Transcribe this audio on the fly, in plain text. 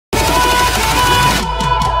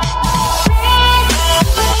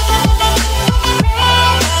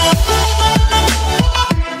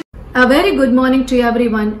A very good morning to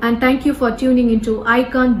everyone and thank you for tuning into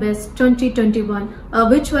ICON Best 2021, a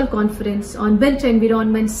virtual conference on built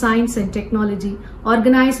environment, science and technology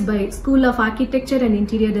organized by School of Architecture and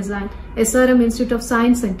Interior Design, SRM Institute of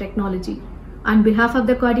Science and Technology. On behalf of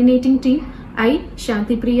the coordinating team, I,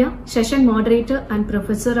 Shanti Priya, session moderator and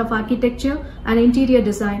professor of architecture and interior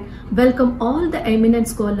design, welcome all the eminent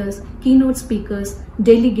scholars, keynote speakers,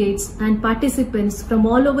 delegates and participants from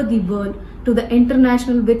all over the world to the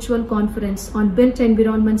International Virtual Conference on Built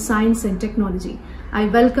Environment, Science and Technology. I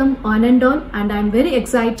welcome on and all, and I am very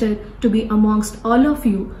excited to be amongst all of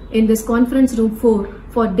you in this conference room 4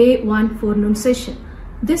 for day 1 forenoon session.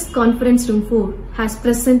 This conference room 4 has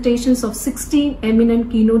presentations of 16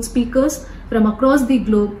 eminent keynote speakers from across the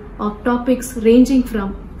globe of topics ranging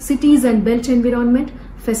from cities and built environment,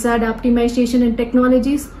 facade optimization and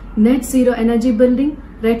technologies, net zero energy building,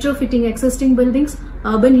 retrofitting existing buildings,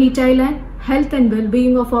 urban heat island, health and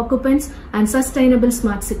well-being of occupants, and sustainable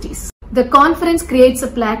smart cities. The conference creates a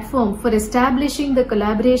platform for establishing the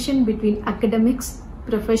collaboration between academics,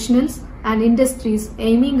 professionals, and industries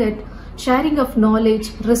aiming at sharing of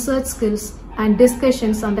knowledge, research skills, and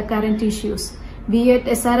discussions on the current issues. We at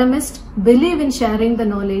SRMIST believe in sharing the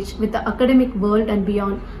knowledge with the academic world and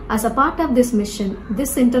beyond. As a part of this mission,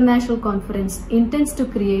 this international conference intends to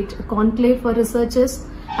create a conclave for researchers,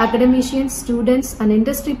 academicians, students, and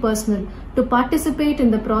industry personnel to participate in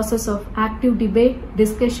the process of active debate,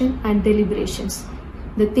 discussion, and deliberations.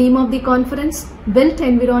 The theme of the conference, Built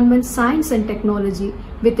Environment, Science and Technology,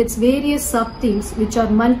 with its various sub-themes which are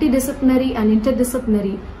multidisciplinary and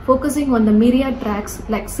interdisciplinary, focusing on the myriad tracks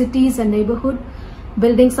like cities and neighborhood,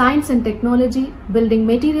 building science and technology, building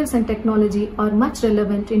materials and technology are much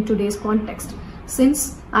relevant in today's context.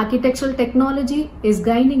 Since architectural technology is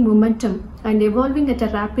gaining momentum and evolving at a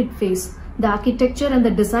rapid pace, the architecture and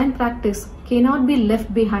the design practice cannot be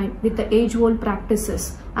left behind with the age-old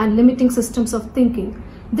practices and limiting systems of thinking.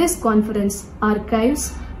 This conference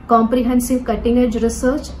archives comprehensive cutting-edge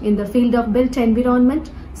research in the field of built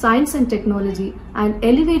environment, science and technology, and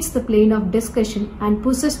elevates the plane of discussion and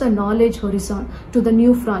pushes the knowledge horizon to the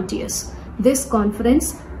new frontiers. This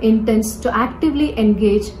conference intends to actively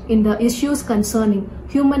engage in the issues concerning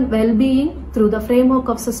human well-being through the framework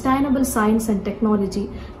of sustainable science and technology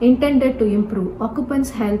intended to improve occupants'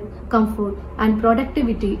 health, comfort, and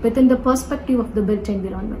productivity within the perspective of the built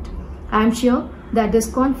environment. I am sure that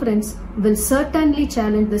this conference will certainly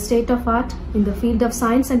challenge the state of art in the field of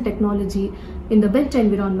science and technology in the built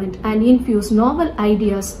environment and infuse novel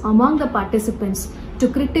ideas among the participants to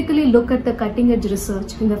critically look at the cutting-edge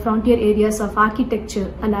research in the frontier areas of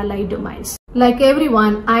architecture and allied domains. Like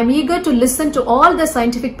everyone, I am eager to listen to all the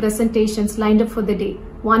scientific presentations lined up for the day.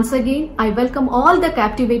 Once again, I welcome all the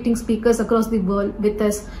captivating speakers across the world with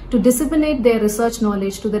us to disseminate their research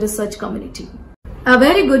knowledge to the research community. A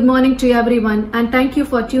very good morning to everyone and thank you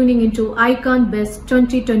for tuning into ICON Best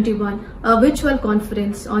 2021, a virtual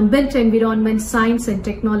conference on built environment, science and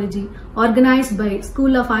technology organized by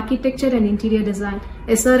School of Architecture and Interior Design,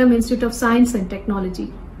 SRM Institute of Science and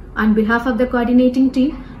Technology. On behalf of the coordinating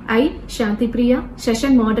team, I, Shanti Priya,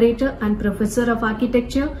 session moderator and professor of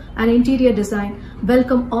architecture and interior design,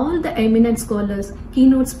 welcome all the eminent scholars,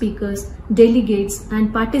 keynote speakers, delegates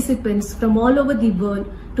and participants from all over the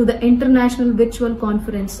world to the International Virtual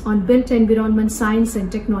Conference on Built Environment, Science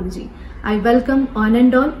and Technology. I welcome on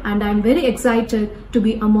and all, and I am very excited to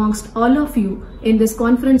be amongst all of you in this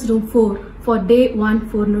conference room 4 for day 1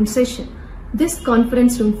 forenoon session. This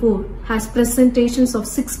conference room 4 has presentations of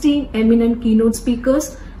 16 eminent keynote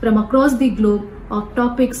speakers from across the globe of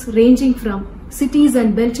topics ranging from cities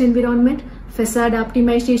and built environment, facade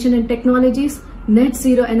optimization and technologies, net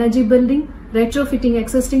zero energy building, retrofitting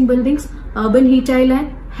existing buildings, urban heat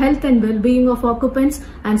island, health and well-being of occupants,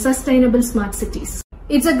 and sustainable smart cities.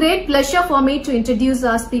 It's a great pleasure for me to introduce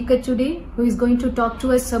our speaker today, who is going to talk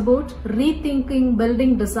to us about rethinking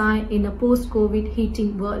building design in a post-COVID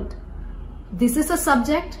heating world. This is a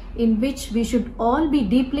subject in which we should all be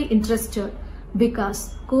deeply interested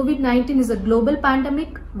because COVID-19 is a global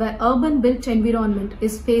pandemic where urban built environment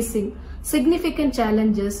is facing significant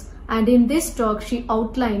challenges, and in this talk she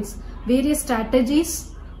outlines various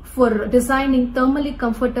strategies for designing thermally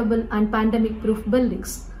comfortable and pandemic-proof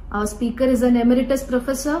buildings. Our speaker is an emeritus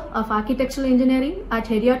professor of architectural engineering at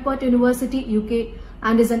Heriot-Watt University, UK,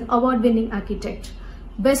 and is an award-winning architect.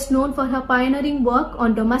 Best known for her pioneering work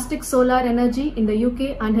on domestic solar energy in the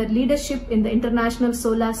UK and her leadership in the International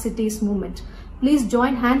Solar Cities movement. Please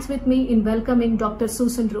join hands with me in welcoming Dr.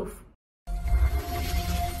 Susan Roaf.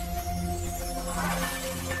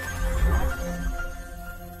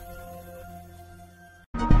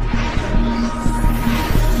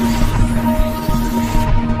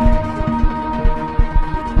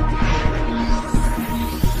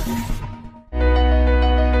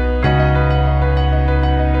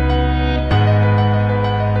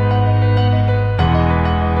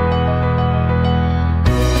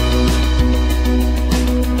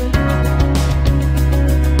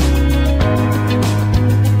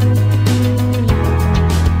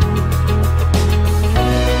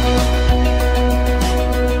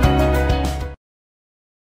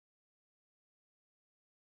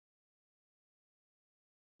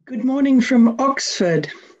 morning from Oxford.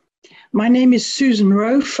 My name is Susan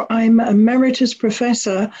Roaf. I'm Emeritus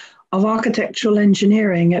Professor of Architectural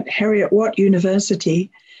Engineering at Heriot-Watt University,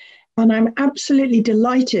 and I'm absolutely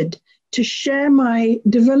delighted to share my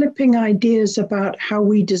developing ideas about how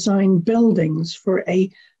we design buildings for a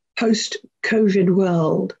post-COVID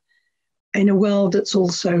world, in a world that's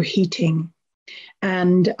also heating.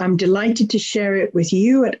 And I'm delighted to share it with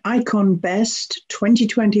you at ICON Best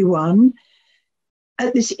 2021,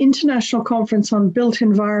 at this International Conference on Built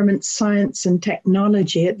Environment Science and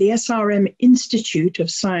Technology at the SRM Institute of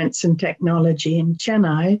Science and Technology in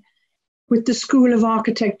Chennai, with the School of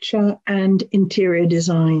Architecture and Interior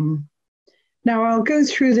Design. Now, I'll go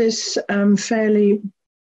through this fairly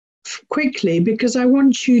quickly because I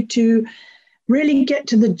want you to really get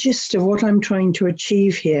to the gist of what I'm trying to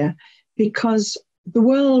achieve here, because the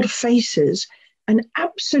world faces an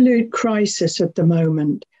absolute crisis at the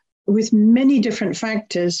moment, with many different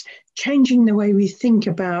factors changing the way we think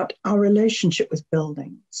about our relationship with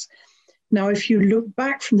buildings. Now, if you look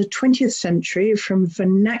back from the 20th century, from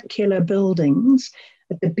vernacular buildings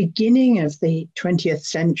at the beginning of the 20th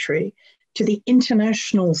century to the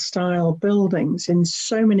international style buildings in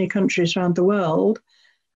so many countries around the world,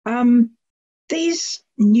 these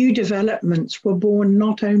new developments were born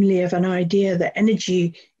not only of an idea that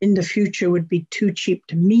energy in the future would be too cheap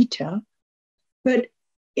to meter, but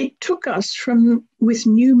it took us with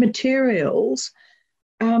new materials,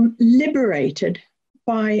 liberated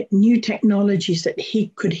by new technologies that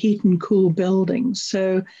could heat and cool buildings.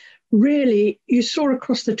 So really, you saw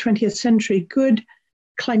across the 20th century, good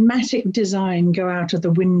climatic design go out of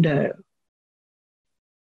the window.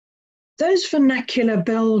 Those vernacular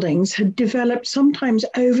buildings had developed sometimes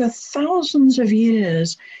over thousands of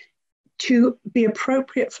years to be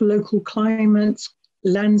appropriate for local climates,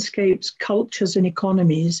 landscapes, cultures, and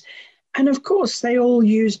economies. And of course, they all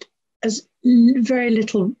used very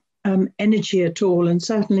little energy at all, and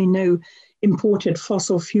certainly no imported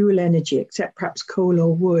fossil fuel energy, except perhaps coal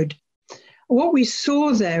or wood. What we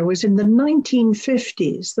saw there was in the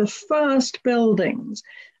 1950s, the first buildings,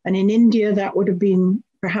 and in India, that would have been,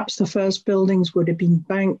 perhaps the first buildings would have been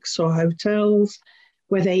banks or hotels,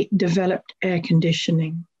 where they developed air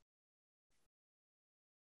conditioning.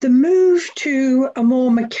 The move to a more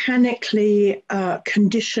mechanically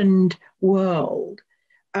conditioned world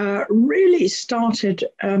really started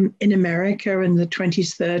in America in the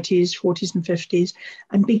 20s, 30s, 40s, and 50s,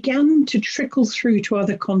 and began to trickle through to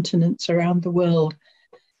other continents around the world.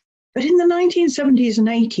 But in the 1970s and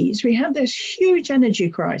 80s, we had this huge energy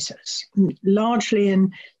crisis, largely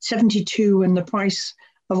in 72 when the price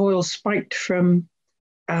of oil spiked from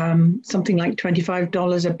something like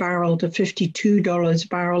 $25 a barrel to $52 a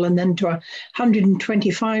barrel, and then to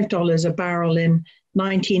 $125 a barrel in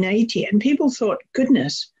 1980. And people thought,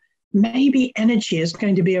 goodness, maybe energy is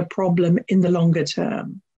going to be a problem in the longer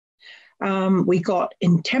term. We got,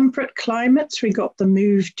 in temperate climates, we got the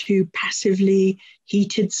move to passively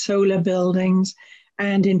heated solar buildings.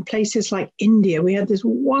 And in places like India, we had this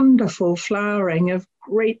wonderful flowering of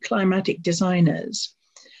great climatic designers.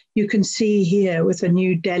 You can see here with the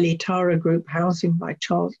new Delhi Tara Group housing by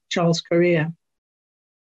Charles Correa.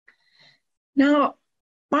 Now,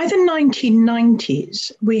 by the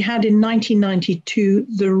 1990s, we had in 1992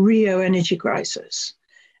 the Rio energy crisis.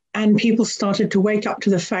 And people started to wake up to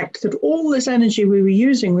the fact that all this energy we were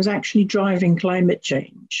using was actually driving climate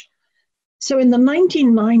change. So in the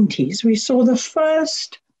 1990s, we saw the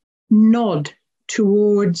first nod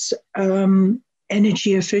towards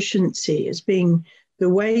energy efficiency as being the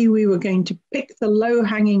way we were going to pick the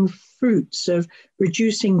low-hanging fruits of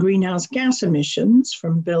reducing greenhouse gas emissions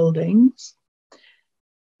from buildings.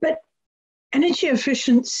 But energy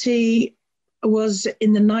efficiency was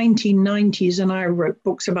in the 1990s, and I wrote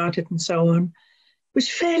books about it and so on, was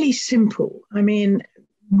fairly simple. I mean,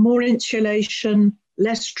 more insulation,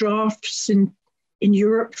 less drafts in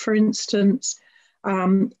Europe, for instance,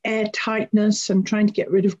 air tightness and trying to get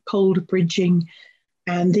rid of cold bridging,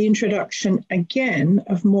 and the introduction, again,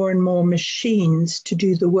 of more and more machines to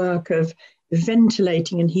do the work of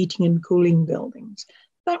ventilating and heating and cooling buildings.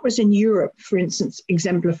 That was in Europe, for instance,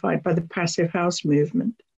 exemplified by the passive house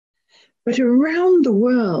movement. But around the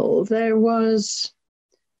world, there was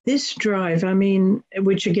this drive,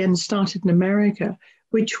 which again started in America,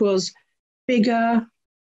 which was bigger,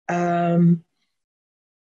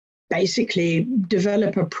 basically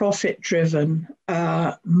developer profit-driven,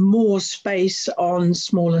 more space on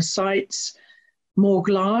smaller sites, more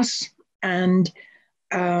glass, and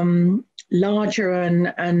larger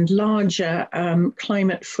and larger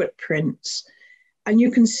climate footprints. And you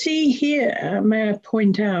can see here, may I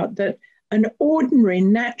point out, that an ordinary,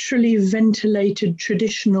 naturally ventilated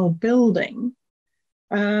traditional building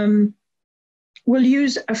will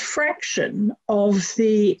use a fraction of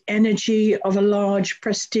the energy of a large,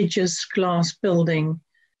 prestigious glass building,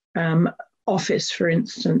 office, for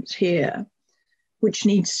instance, here, which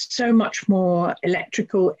needs so much more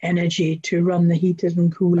electrical energy to run the heaters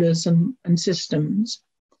and coolers and systems.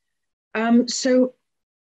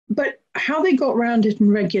 But how they got around it in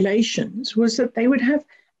regulations was that they would have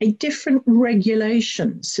a different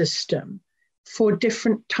regulation system for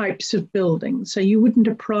different types of buildings. So you wouldn't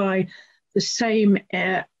apply the same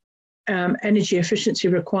energy efficiency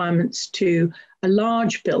requirements to a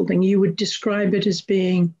large building. You would describe it as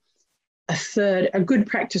being a good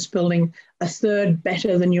practice building, a third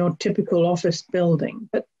better than your typical office building.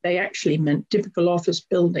 But they actually meant typical office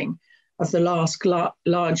building of the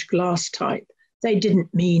large glass type. They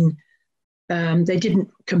didn't mean, they didn't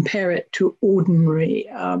compare it to ordinary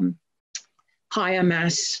higher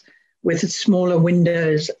mass with smaller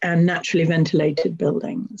windows and naturally ventilated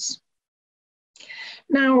buildings.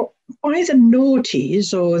 Now, by the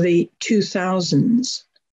noughties or the 2000s,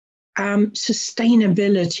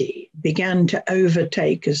 sustainability began to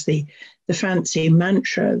overtake as the fancy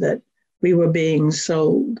mantra that we were being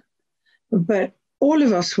sold. But all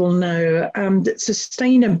of us will know that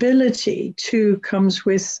sustainability too comes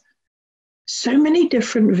with so many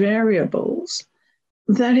different variables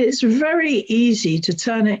that it's very easy to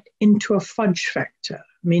turn it into a fudge factor.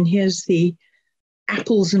 I mean, here's the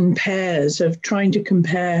apples and pears of trying to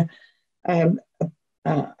compare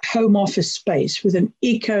home office space with an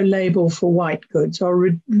eco label for white goods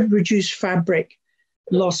or reduced fabric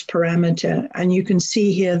loss parameter. And you can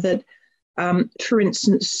see here that, for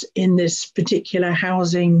instance, in this particular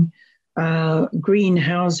housing, green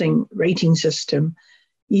housing rating system,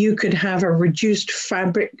 you could have a reduced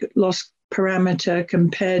fabric loss parameter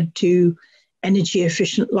compared to energy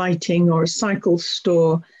efficient lighting or a cycle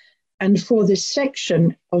store. And for this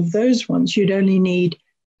section of those ones, you'd only need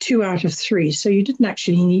 2 out of 3. So you didn't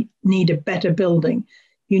actually need a better building.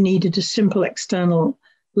 You needed a simple external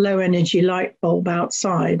low energy light bulb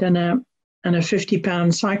outside and a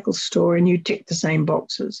 £50 cycle store, and you tick the same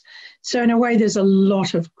boxes. So in a way, there's a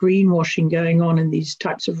lot of greenwashing going on in these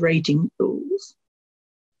types of rating tools.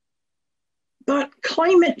 But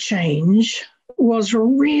climate change was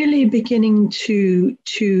really beginning to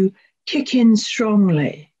kick in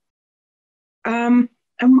strongly. And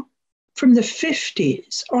from the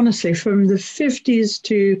 50s, honestly, from the 50s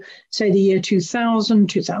to, say, the year 2000,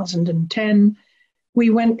 2010,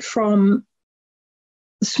 we went from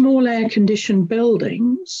small air-conditioned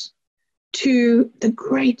buildings to the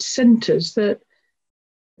great centres that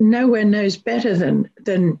nowhere knows better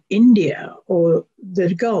than India or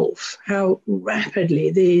the Gulf, how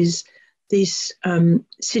rapidly these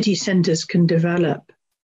city centres can develop.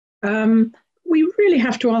 We really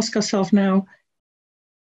have to ask ourselves now,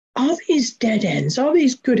 are these dead ends? Are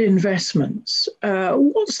these good investments?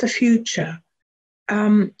 What's the future?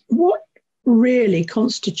 What really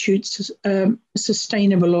constitutes a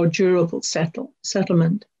sustainable or durable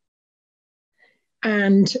settlement?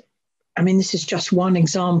 And I mean, this is just one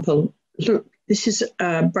example. Look, this is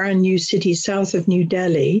a brand new city south of New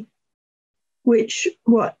Delhi, which,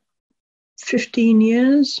 15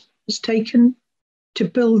 years has taken to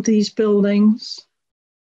build these buildings.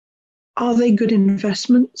 Are they good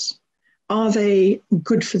investments? Are they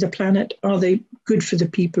good for the planet? Are they good for the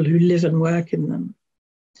people who live and work in them?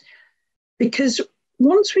 Because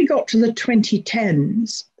once we got to the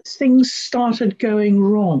 2010s, things started going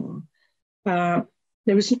wrong.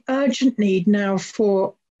 There was an urgent need now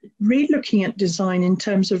for relooking at design in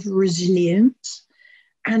terms of resilience.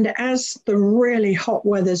 And as the really hot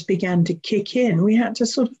weathers began to kick in, we had to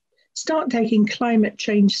sort of start taking climate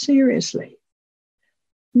change seriously.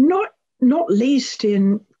 Not least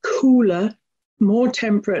in cooler, more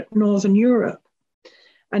temperate Northern Europe.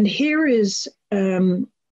 And here is a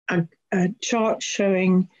chart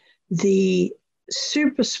showing the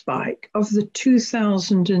super spike of the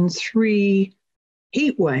 2003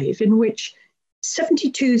 heat wave, in which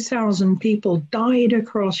 72,000 people died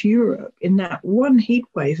across Europe in that one heat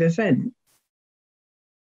wave event.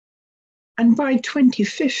 And by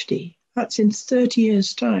 2050, that's in 30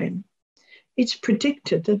 years' time, it's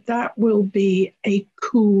predicted that that will be a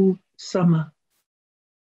cool summer.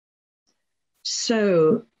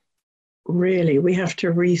 So really, we have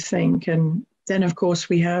to rethink. And then, of course,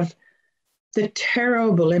 we have the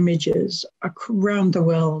terrible images around the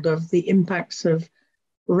world of the impacts of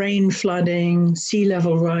rain flooding, sea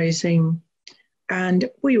level rising. And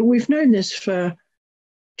we've known this for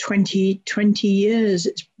 20 years.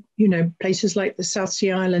 places like the South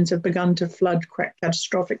Sea Islands have begun to flood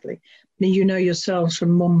catastrophically. I mean, you know yourselves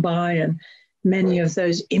from Mumbai and many of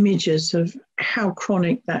those images of how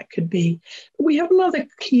chronic that could be. But we have another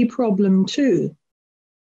key problem too,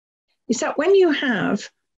 is that when you have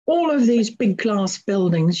all of these big glass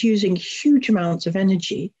buildings using huge amounts of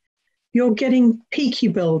energy, you're getting peaky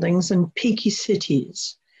buildings and peaky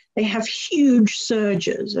cities. They have huge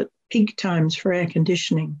surges at peak times for air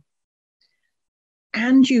conditioning.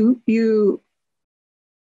 And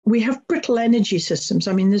we have brittle energy systems.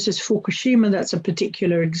 I mean, this is Fukushima, that's a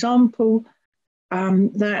particular example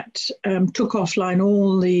that took offline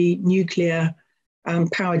all the nuclear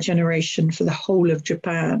power generation for the whole of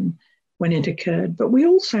Japan when it occurred. But we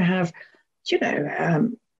also have,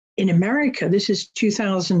 in America, this is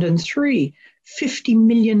 2003, 50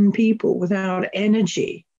 million people without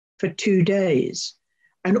energy for 2 days,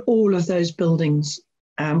 and all of those buildings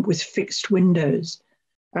with fixed windows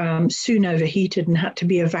soon overheated and had to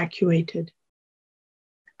be evacuated.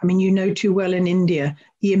 I mean, you know too well in India,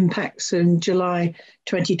 the impacts in July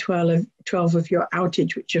 2012 of your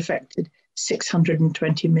outage, which affected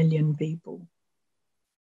 620 million people.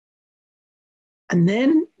 And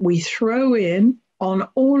then we throw in on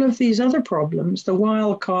all of these other problems, the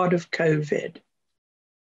wild card of COVID.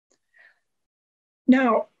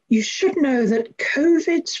 Now, you should know that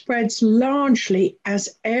COVID spreads largely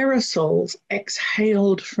as aerosols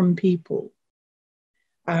exhaled from people.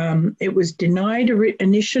 It was denied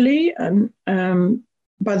initially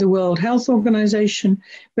by the World Health Organization,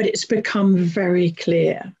 but it's become very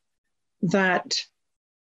clear that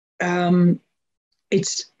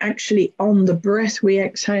it's actually on the breath we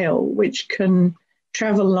exhale, which can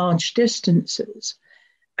travel large distances.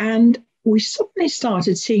 And we suddenly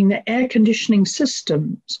started seeing that air conditioning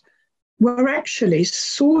systems were actually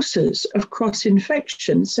sources of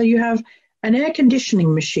cross-infection. So you have an air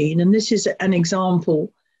conditioning machine, and this is an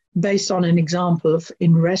example based on an example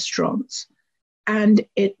in restaurants, and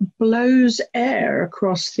it blows air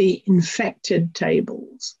across the infected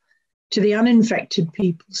tables to the uninfected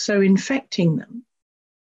people, so infecting them.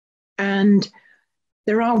 And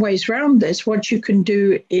there are ways around this. What you can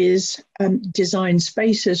do is design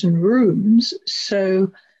spaces and rooms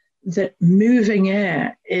so that moving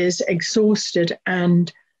air is exhausted.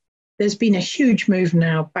 And there's been a huge move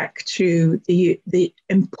now back to the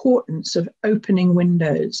importance of opening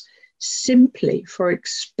windows simply for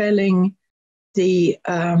expelling the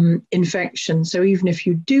infection. So even if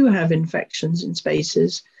you do have infections in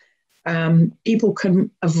spaces, people can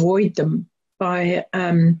avoid them by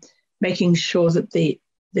making sure that the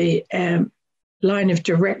line of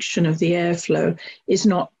direction of the airflow is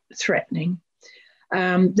not threatening.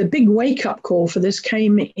 The big wake-up call for this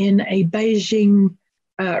came in a Beijing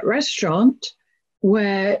restaurant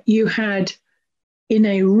where you had, in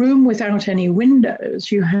a room without any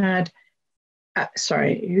windows, you had an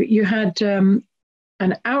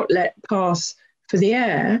outlet path for the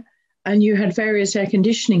air, and you had various air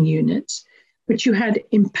conditioning units, but you had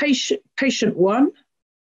patient one,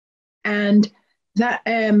 and that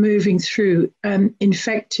air moving through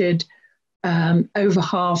infected over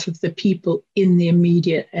half of the people in the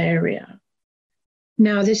immediate area.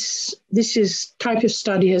 Now, this type of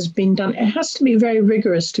study has been done. It has to be very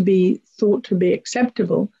rigorous to be thought to be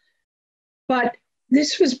acceptable. But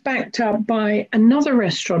this was backed up by another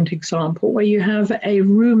restaurant example where you have a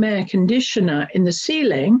room air conditioner in the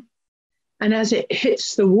ceiling, and as it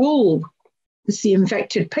hits the wall with the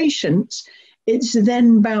infected patients, it's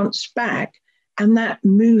then bounced back, and that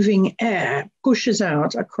moving air pushes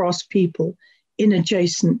out across people in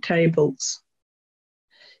adjacent tables.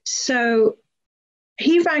 So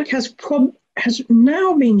HVAC has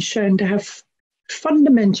now been shown to have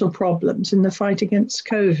fundamental problems in the fight against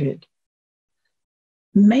COVID.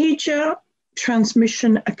 Major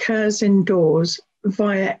transmission occurs indoors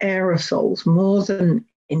via aerosols more than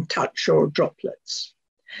in touch or droplets.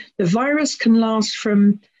 The virus can last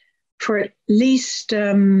for at least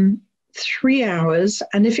 3 hours,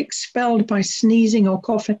 and if expelled by sneezing or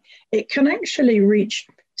coughing, it can actually reach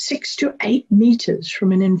 6 to 8 meters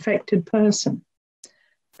from an infected person.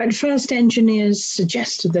 At first, engineers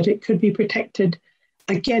suggested that it could be protected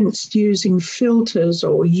against using filters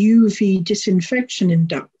or UV disinfection in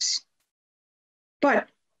ducts. But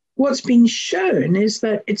what's been shown is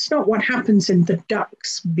that it's not what happens in the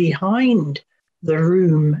ducts behind the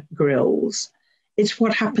room grills. It's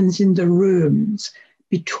what happens in the rooms,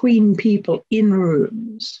 between people in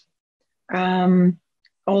rooms.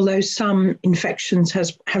 Although some infections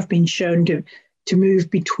have been shown to move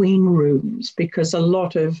between rooms because a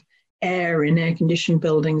lot of air in air-conditioned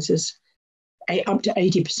buildings is up to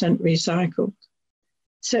 80% recycled.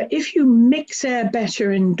 So if you mix air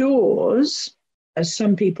better indoors, as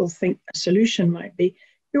some people think a solution might be,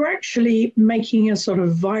 you're actually making a sort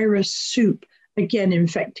of virus soup, again,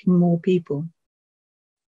 infecting more people.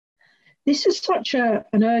 This is such an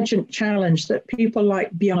urgent challenge that people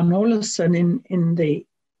like Bjørn Olesen in the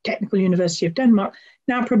Technical University of Denmark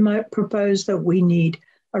now propose that we need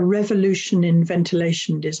a revolution in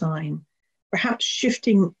ventilation design, perhaps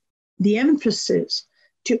shifting the emphasis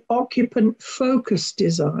to occupant-focused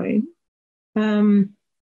design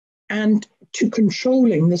and to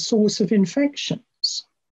controlling the source of infections.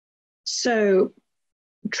 So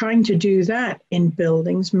trying to do that in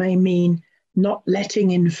buildings may mean not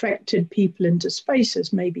letting infected people into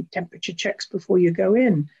spaces, maybe temperature checks before you go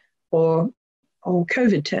in, or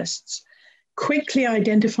COVID tests, quickly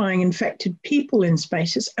identifying infected people in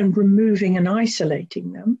spaces and removing and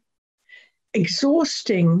isolating them,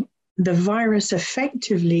 exhausting the virus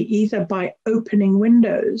effectively either by opening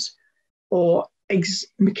windows or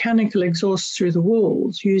mechanical exhaust through the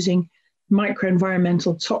walls using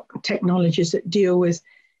microenvironmental technologies that deal with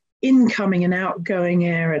incoming and outgoing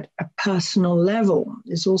air at a personal level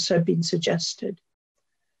has also been suggested.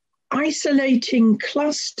 Isolating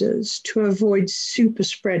clusters to avoid super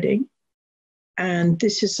spreading, and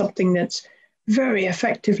this is something that's very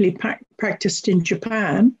effectively practiced in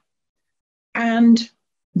Japan. And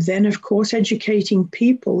then, of course, educating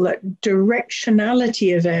people that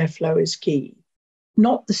directionality of airflow is key,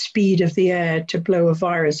 not the speed of the air to blow a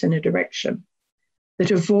virus in a direction,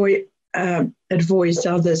 that avoids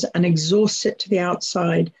others and exhausts it to the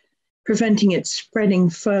outside, preventing it spreading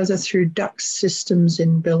further through duct systems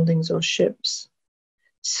in buildings or ships.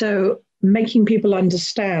 So making people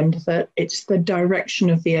understand that it's the direction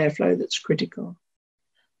of the airflow that's critical.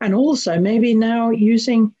 And also maybe now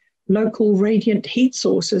using local radiant heat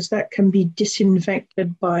sources that can be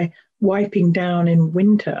disinfected by wiping down in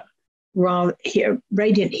winter, rather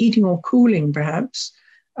radiant heating or cooling perhaps.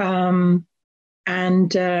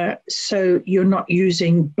 So you're not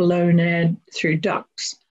using blown air through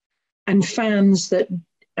ducts, and fans that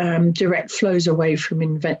direct flows away from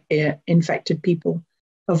infected people,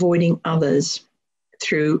 avoiding others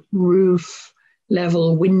through roof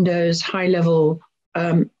level windows, high level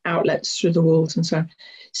outlets through the walls and so on.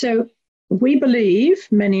 So we believe,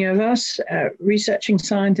 many of us researching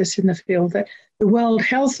scientists in the field, that the World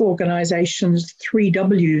Health Organization's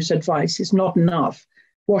 3Ws advice is not enough.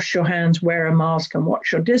 Wash your hands, wear a mask, and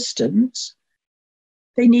watch your distance.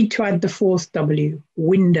 They need to add the 4th W,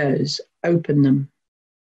 windows, open them.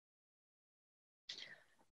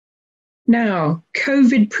 Now,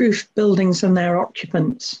 COVID-proof buildings and their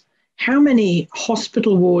occupants. How many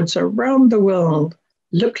hospital wards around the world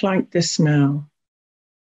look like this now?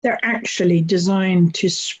 They're actually designed to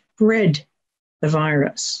spread the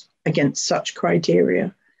virus against such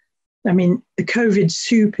criteria. I mean, the COVID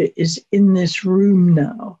soup is in this room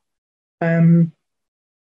now.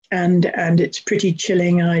 And it's a pretty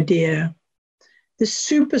chilling idea. The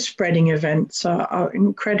super spreading events are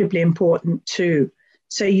incredibly important too.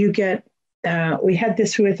 So you get, we had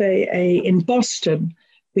this with in Boston,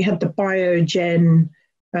 we had the Biogen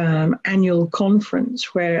annual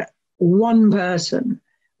conference where one person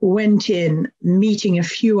went in meeting a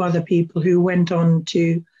few other people who went on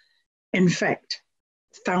to infect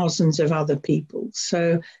thousands of other people.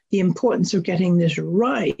 So the importance of getting this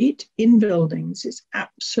right in buildings is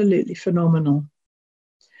absolutely phenomenal.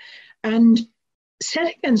 And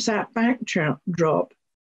set against that backdrop,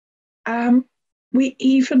 we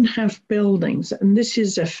even have buildings, and this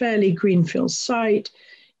is a fairly greenfield site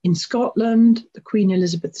in Scotland. The Queen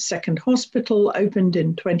Elizabeth II Hospital opened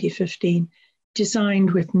in 2015,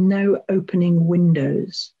 designed with no opening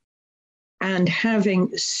windows and having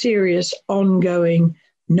serious ongoing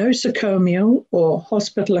nosocomial or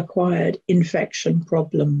hospital-acquired infection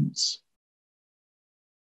problems.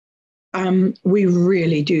 We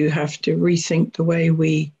really do have to rethink the way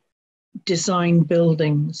we design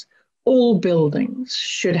buildings. All buildings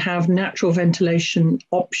should have natural ventilation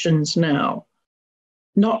options now,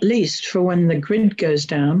 not least for when the grid goes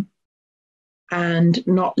down, and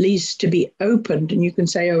not least to be opened. And you can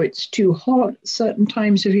say, oh, it's too hot certain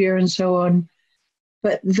times of year and so on.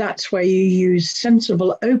 But that's where you use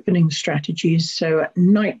sensible opening strategies. So at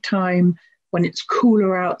nighttime, when it's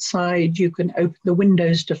cooler outside, you can open the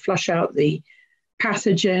windows to flush out the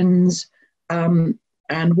pathogens. And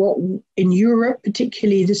what in Europe,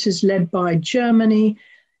 particularly, this is led by Germany,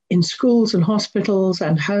 in schools and hospitals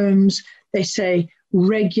and homes, they say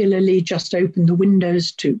regularly just open the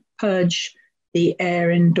windows to purge the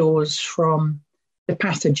air indoors from the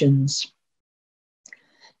pathogens.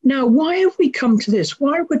 Now, why have we come to this?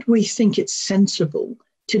 Why would we think it's sensible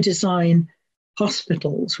to design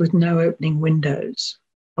hospitals with no opening windows.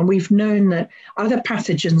 And we've known that other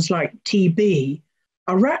pathogens like TB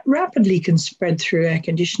are rapidly can spread through air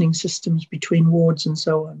conditioning systems between wards and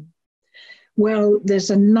so on. Well, there's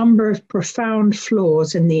a number of profound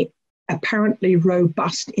flaws in the apparently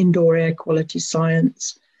robust indoor air quality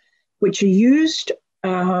science, which are used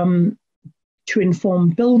to inform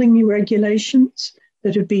building regulations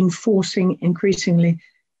that have been forcing increasingly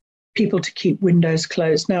people to keep windows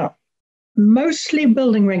closed. Now, mostly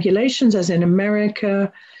building regulations, as in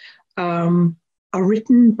America, are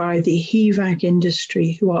written by the HVAC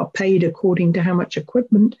industry, who are paid according to how much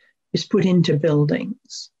equipment is put into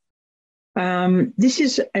buildings. This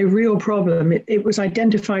is a real problem. It was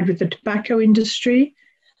identified with the tobacco industry,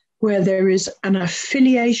 where there is an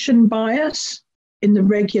affiliation bias in the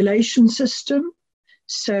regulation system.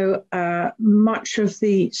 So much of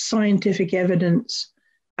the scientific evidence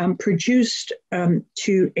produced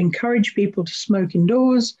to encourage people to smoke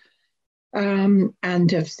indoors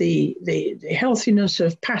and of the healthiness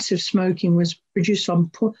of passive smoking was produced on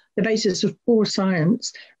the basis of poor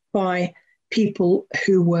science by people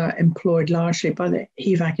who were employed largely by the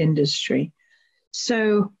HVAC industry.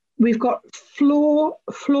 So we've got flawed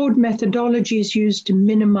methodologies used to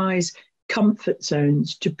minimize comfort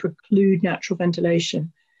zones, to preclude natural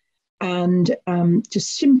ventilation. And to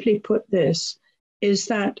simply put this, is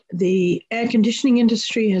that the air conditioning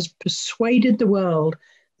industry has persuaded the world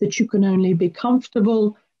that you can only be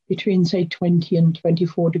comfortable between, say, 20 and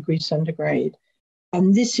 24 degrees centigrade.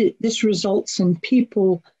 And this results in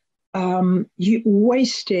people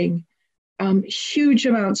wasting huge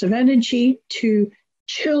amounts of energy to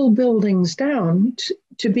chill buildings down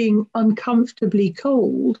to being uncomfortably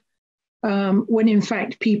cold, when in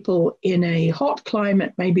fact people in a hot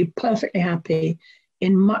climate may be perfectly happy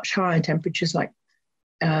in much higher temperatures like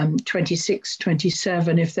 26,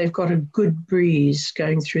 27, if they've got a good breeze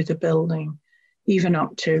going through the building, even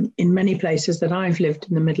up to, in many places that I've lived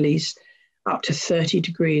in the Middle East, up to 30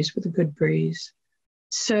 degrees with a good breeze.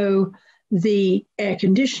 So the air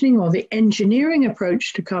conditioning or the engineering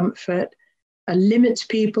approach to comfort limits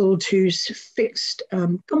people to fixed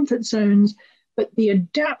comfort zones, but the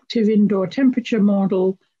adaptive indoor temperature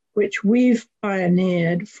model, which we've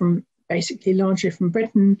pioneered from basically largely from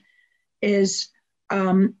Britain, is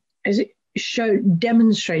as it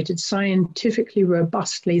demonstrated scientifically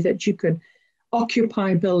robustly that you could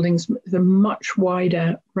occupy buildings with a much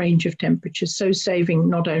wider range of temperatures, so saving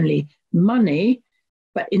not only money,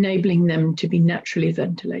 but enabling them to be naturally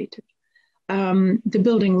ventilated. The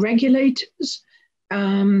building regulators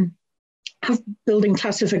have building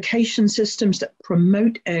classification systems that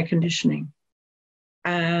promote air conditioning.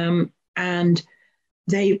 And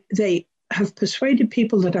they have persuaded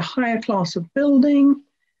people that a higher class of building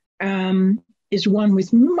is one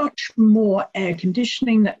with much more air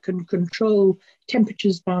conditioning that can control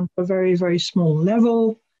temperatures down to a very, very small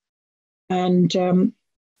level. And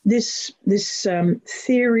this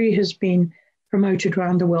theory has been promoted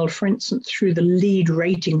around the world, for instance, through the LEED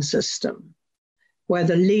rating system, where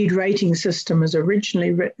the LEED rating system was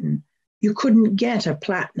originally written. You couldn't get a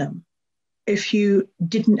platinum if you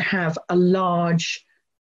didn't have a large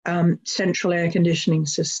central air conditioning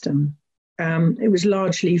system. It was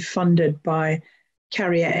largely funded by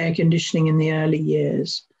carrier air conditioning in the early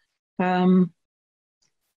years,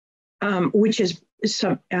 which is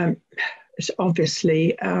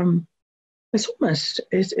obviously,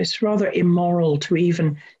 it's rather immoral to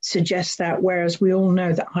even suggest that, whereas we all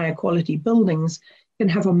know that higher quality buildings can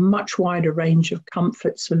have a much wider range of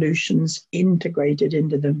comfort solutions integrated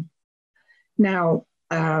into them. Now,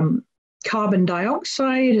 carbon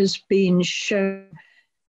dioxide has been shown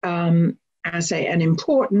as an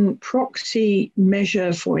important proxy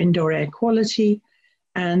measure for indoor air quality,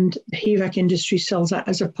 and the HVAC industry sells that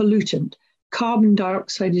as a pollutant. Carbon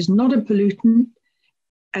dioxide is not a pollutant,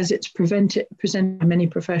 as it's presented by many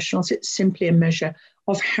professionals. It's simply a measure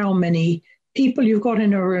of how many people you've got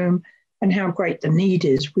in a room and how great the need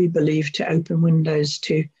is, we believe, to open windows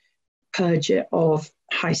to purge it of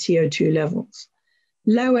high CO2 levels.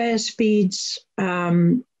 Low air speeds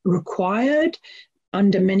required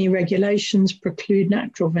under many regulations preclude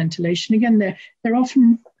natural ventilation. Again, they're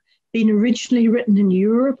often been originally written in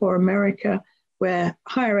Europe or America, where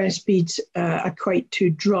higher air speeds equate to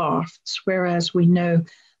drafts, whereas we know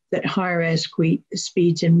that higher air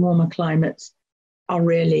speeds in warmer climates are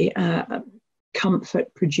really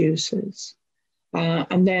comfort producers.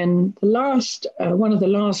 And then the last, one of the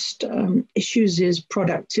last issues is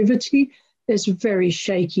productivity. There's very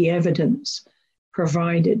shaky evidence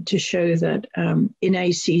provided to show that in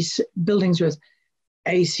AC buildings with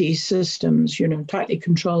AC systems, tightly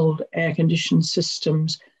controlled air conditioned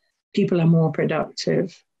systems, people are more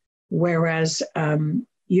productive. Whereas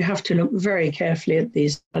you have to look very carefully at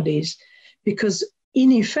these studies because,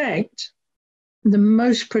 in effect, the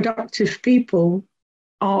most productive people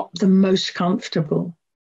are the most comfortable.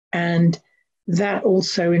 And that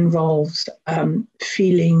also involves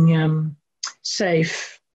feeling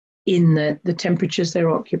safe in the temperatures they're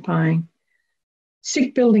occupying.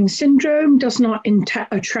 Sick building syndrome does not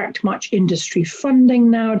attract much industry funding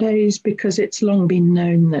nowadays because it's long been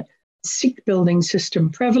known that sick building system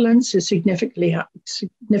prevalence is significantly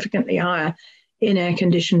higher in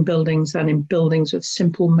air-conditioned buildings than in buildings with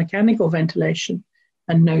simple mechanical ventilation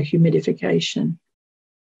and no humidification.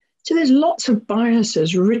 So there's lots of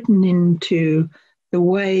biases written into the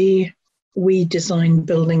way we design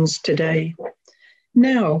buildings today.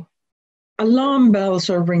 Now, alarm bells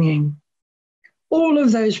are ringing. All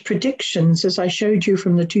of those predictions, as I showed you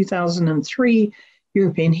from the 2003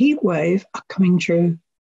 European heat wave, are coming true.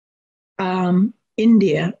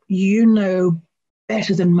 India, you know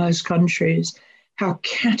better than most countries how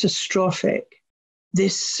catastrophic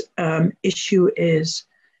this issue is.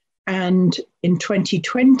 And in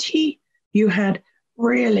 2020, you had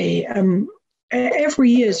really,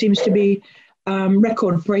 every year seems to be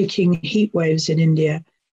record-breaking heat waves in India.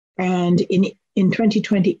 And in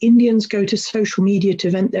 2020, Indians go to social media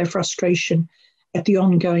to vent their frustration at the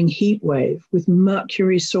ongoing heat wave, with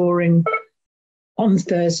mercury soaring on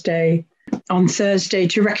Thursday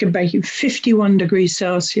to record-breaking 51 degrees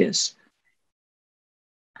Celsius.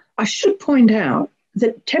 I should point out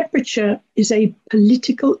that temperature is a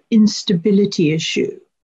political instability issue.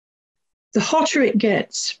 The hotter it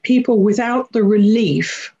gets, people without the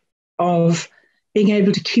relief of being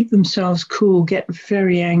able to keep themselves cool get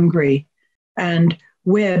very angry. And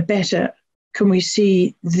where better can we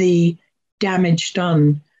see the damage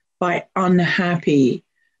done by unhappy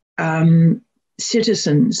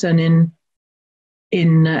citizens than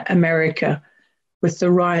in America, with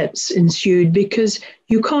the riots ensued, because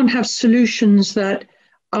you can't have solutions that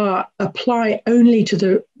apply only to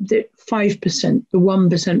the 5%, the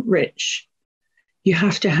 1% rich. You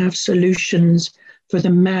have to have solutions for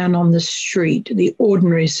the man on the street, the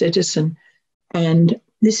ordinary citizen. And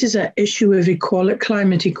this is an issue of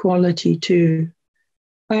climate equality too.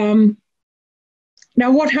 Now,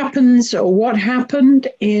 what happened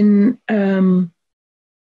in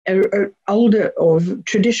older or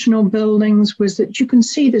traditional buildings was that you can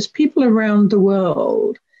see there's people around the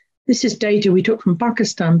world. This is data we took from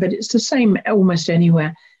Pakistan, but it's the same almost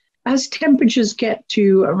anywhere. As temperatures get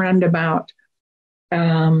to around about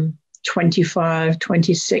 25,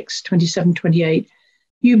 26, 27, 28,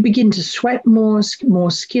 you begin to sweat more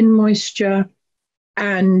skin moisture,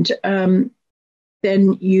 and then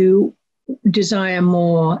you desire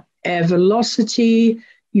more air velocity,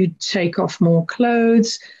 you take off more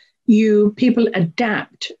clothes, people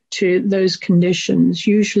adapt to those conditions,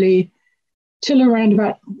 usually till around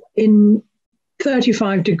about in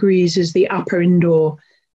 35 degrees is the upper indoor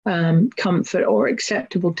comfort or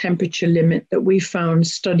acceptable temperature limit that we found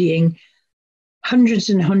studying hundreds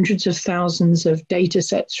and hundreds of thousands of data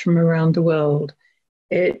sets from around the world.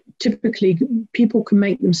 Typically, people can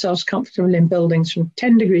make themselves comfortable in buildings from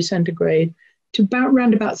 10 degrees centigrade to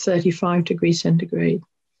around about 35 degrees centigrade.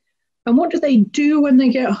 And what do they do when they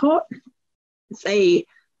get hot? They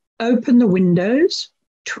open the windows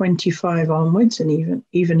 25 onwards and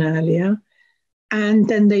even earlier. And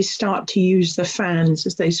then they start to use the fans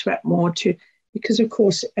as they sweat more because of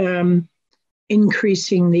course,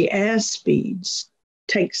 increasing the air speeds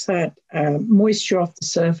takes that moisture off the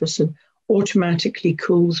surface and automatically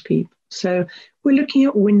cools people. So we're looking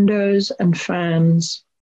at windows and fans.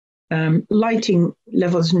 Lighting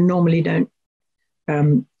levels normally don't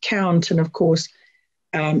count. And of course,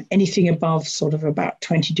 anything above sort of about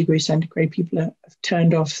 20 degrees centigrade, people have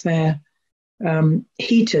turned off their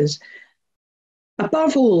heaters.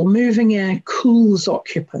 Above all, moving air cools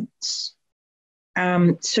occupants.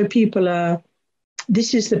 So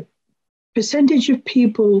this is the percentage of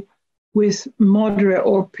people with moderate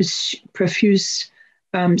or profuse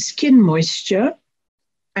skin moisture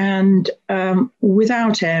and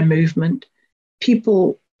without air movement.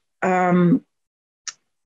 People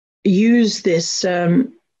use this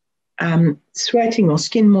sweating or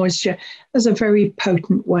skin moisture as a very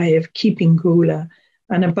potent way of keeping cooler.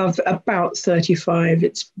 And above about 35,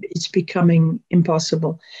 it's becoming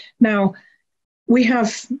impossible. Now, we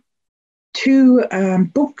have two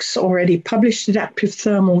books already published, Adaptive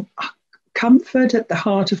Thermal Comfort at the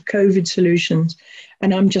Heart of COVID Solutions.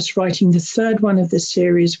 And I'm just writing the third one of this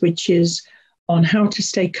series, which is on how to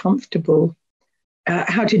stay comfortable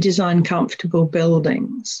how to design comfortable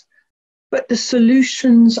buildings. But the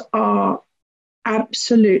solutions are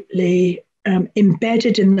absolutely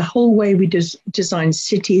embedded in the whole way we design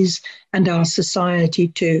cities and our society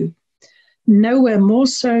too. Nowhere more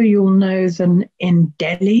so, you'll know, than in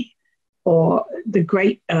Delhi or the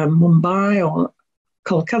great Mumbai or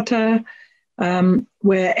Kolkata,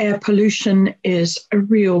 where air pollution is a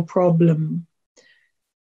real problem.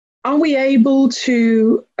 Are we able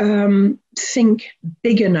to think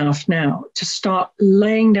big enough now to start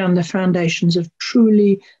laying down the foundations of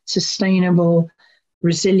truly sustainable,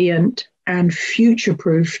 resilient, and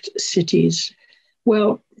future-proofed cities?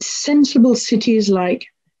 Well, sensible cities like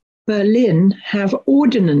Berlin have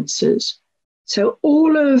ordinances. So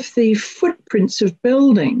all of the footprints of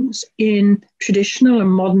buildings in traditional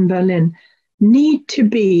and modern Berlin need to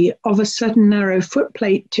be of a certain narrow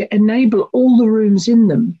footplate to enable all the rooms in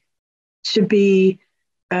them to be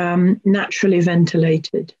naturally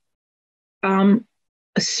ventilated. A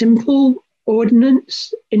simple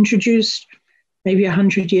ordinance introduced maybe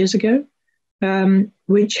 100 years ago,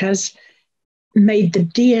 which has made the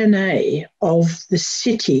DNA of the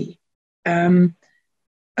city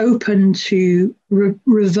open to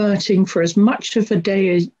reverting for as much of a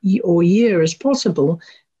day or year as possible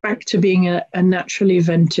back to being a naturally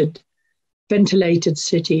ventilated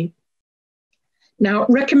city. Now,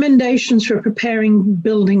 recommendations for preparing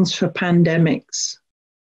buildings for pandemics.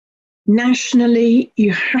 Nationally,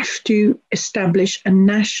 you have to establish a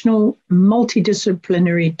national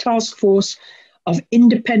multidisciplinary task force of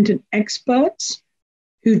independent experts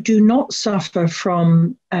who do not suffer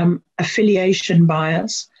from affiliation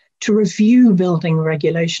bias to review building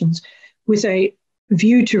regulations with a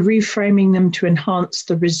view to reframing them to enhance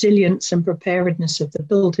the resilience and preparedness of the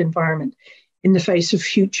built environment in the face of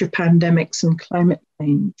future pandemics and climate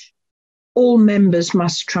change. All members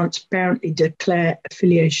must transparently declare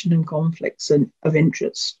affiliation and conflicts of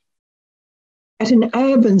interest. At an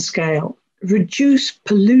urban scale, reduce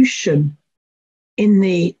pollution in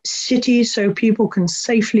the city so people can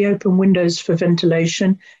safely open windows for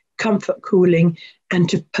ventilation, comfort cooling, and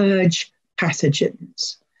to purge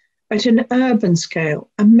pathogens. At an urban scale,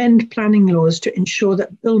 amend planning laws to ensure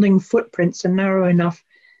that building footprints are narrow enough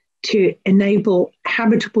to enable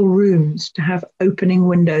habitable rooms to have opening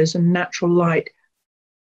windows and natural light,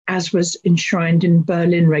 as was enshrined in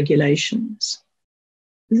Berlin regulations.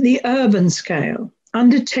 The urban scale,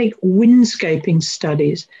 undertake windscaping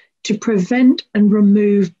studies to prevent and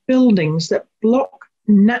remove buildings that block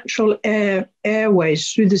natural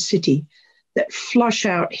airways through the city that flush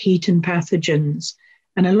out heat and pathogens.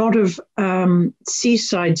 And a lot of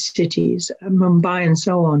seaside cities, Mumbai and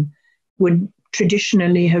so on, would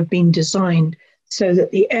traditionally have been designed so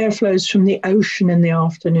that the airflows from the ocean in the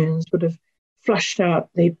afternoons would have flushed out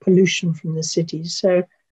the pollution from the cities. So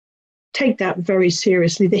take that very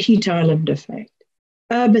seriously, the heat island effect.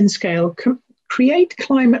 Urban scale, create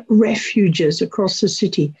climate refuges across the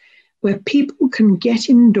city where people can get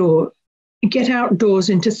outdoors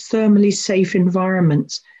into thermally safe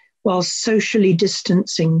environments while socially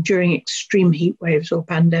distancing during extreme heat waves or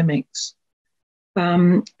pandemics.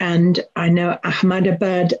 And I know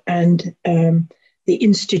Ahmedabad and the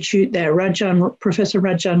institute there, Professor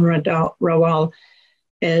Rajan Rawal,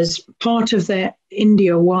 as part of their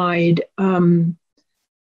India-wide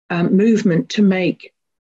movement to make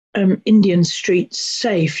Indian streets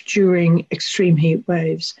safe during extreme heat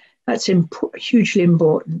waves. That's hugely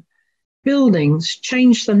important. Buildings,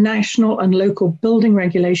 change the national and local building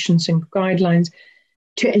regulations and guidelines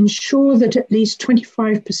to ensure that at least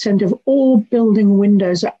 25% of all building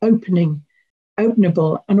windows are openable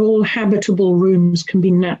and all habitable rooms can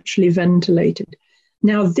be naturally ventilated.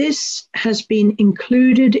 Now, this has been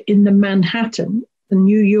included in the Manhattan, the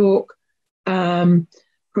New York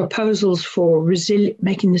proposals for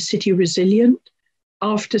making the city resilient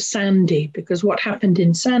after Sandy, because what happened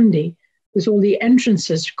in Sandy was all the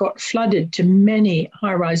entrances got flooded to many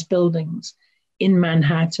high-rise buildings in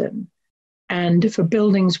Manhattan. And for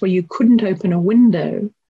buildings where you couldn't open a window,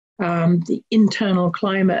 the internal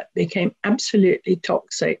climate became absolutely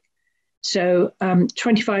toxic. So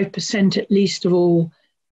 25% at least of all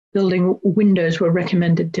building windows were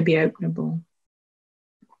recommended to be openable.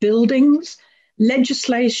 Buildings,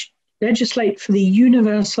 legislate for the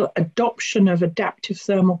universal adoption of adaptive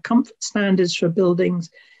thermal comfort standards for buildings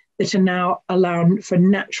that are now allowed for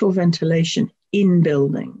natural ventilation in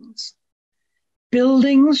buildings.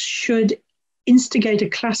 Buildings should instigate a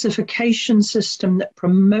classification system that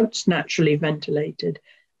promotes naturally ventilated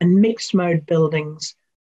and mixed mode buildings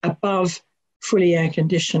above fully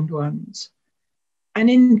air-conditioned ones. And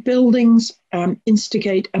in buildings,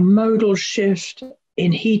 instigate a modal shift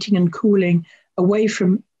in heating and cooling away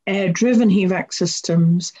from air-driven HVAC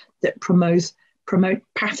systems that promote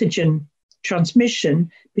pathogen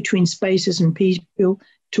transmission between spaces and people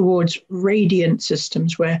towards radiant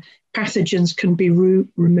systems where pathogens can be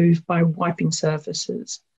removed by wiping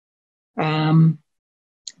surfaces.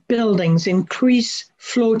 Buildings increase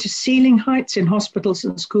floor-to-ceiling heights in hospitals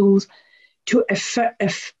and schools to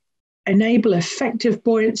enable effective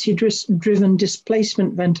buoyancy-driven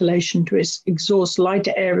displacement ventilation to exhaust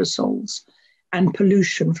lighter aerosols and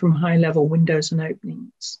pollution from high-level windows and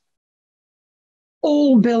openings.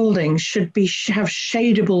 All buildings should have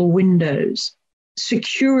shadable windows,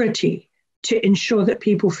 security to ensure that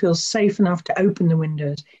people feel safe enough to open the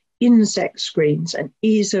windows, insect screens, and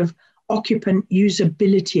ease of occupant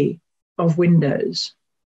usability of windows.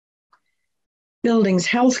 Buildings'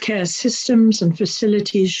 healthcare systems and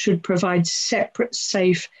facilities should provide separate,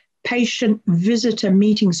 safe patient visitor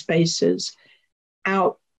meeting spaces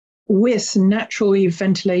out with naturally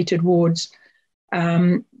ventilated wards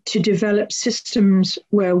to develop systems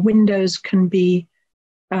where windows can be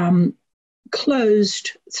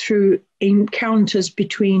closed through encounters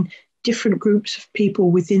between different groups of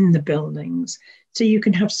people within the buildings. So you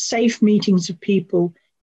can have safe meetings of people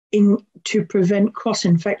to prevent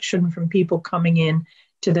cross-infection from people coming in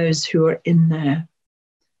to those who are in there.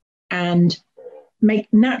 And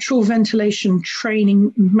make natural ventilation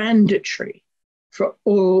training mandatory for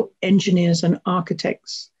all engineers and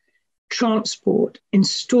architects. Transport,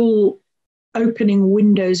 install opening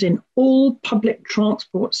windows in all public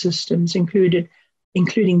transport systems,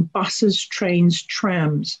 including buses, trains,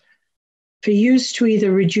 trams, for use to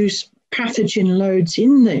either reduce pathogen loads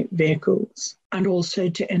in the vehicles and also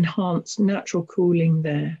to enhance natural cooling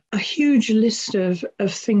there. A huge list of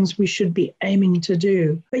things we should be aiming to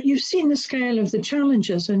do. But you've seen the scale of the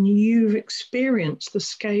challenges and you've experienced the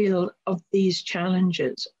scale of these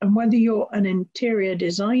challenges. And whether you're an interior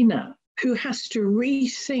designer who has to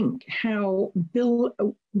rethink how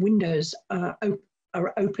windows are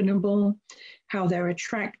openable, how they're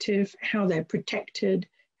attractive, how they're protected,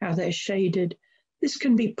 how they're shaded, this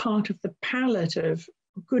can be part of the palette of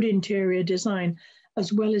good interior design,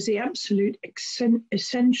 as well as the absolute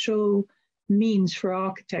essential means for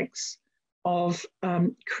architects of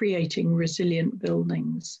creating resilient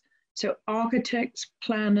buildings. So architects,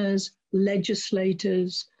 planners,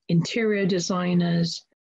 legislators, interior designers,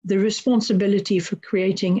 the responsibility for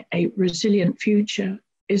creating a resilient future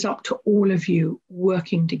is up to all of you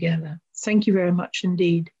working together. Thank you very much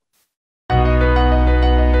indeed.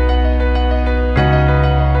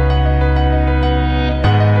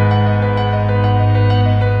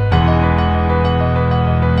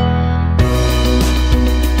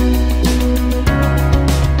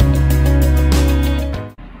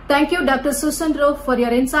 Thank you, Dr. Susan Roaf, for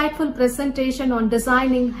your insightful presentation on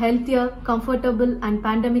designing healthier, comfortable, and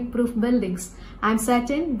pandemic-proof buildings. I'm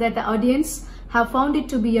certain that the audience have found it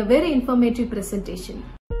to be a very informative presentation.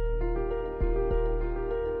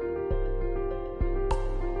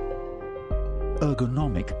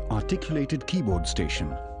 Ergonomic articulated keyboard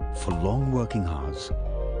station for long working hours.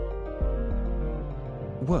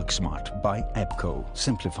 Work Smart by EBCO,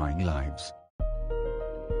 simplifying lives.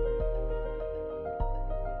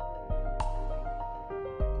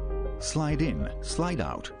 Slide in, slide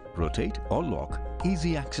out, rotate or lock,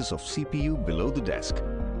 easy access of CPU below the desk.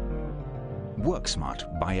 Work Smart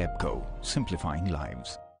by EBCO, simplifying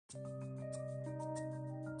lives.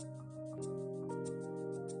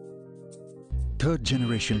 Third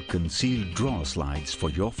generation concealed drawer slides for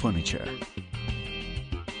your furniture.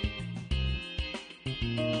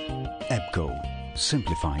 EBCO,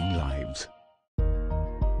 simplifying lives.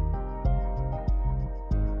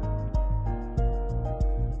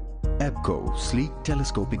 EBCO sleek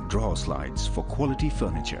telescopic drawer slides for quality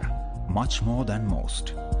furniture, much more than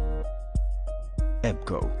most.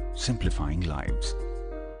 EBCO, simplifying lives.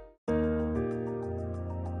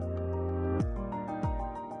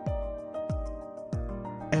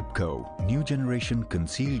 EBCO new generation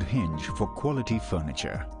concealed hinge for quality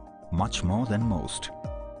furniture, much more than most.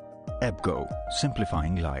 EBCO,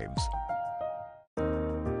 simplifying lives.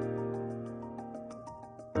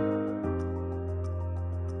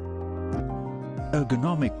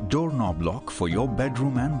 Ergonomic doorknob lock for your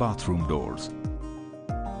bedroom and bathroom doors.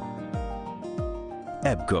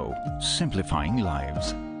 EBCO, simplifying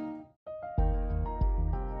lives.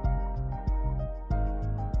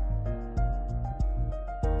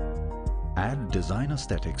 Add design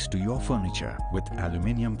aesthetics to your furniture with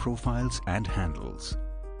aluminium profiles and handles.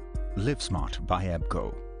 Live Smart by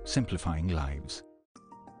EBCO, simplifying lives.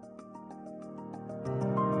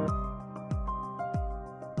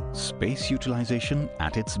 Space utilization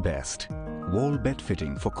at its best. Wall bed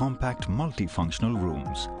fitting for compact multifunctional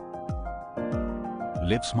rooms.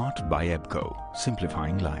 Live Smart by EBCO,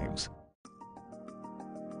 simplifying lives.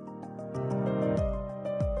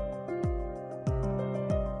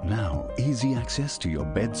 Now, easy access to your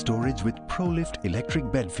bed storage with ProLift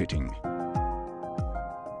electric bed fitting.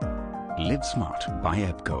 Live Smart by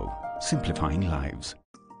EBCO, simplifying lives.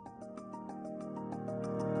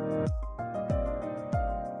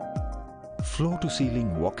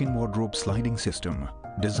 Floor-to-ceiling walk-in wardrobe sliding system.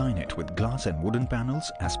 Design it with glass and wooden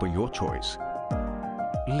panels as per your choice.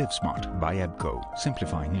 Live Smart by EBCO,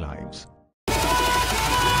 simplifying lives.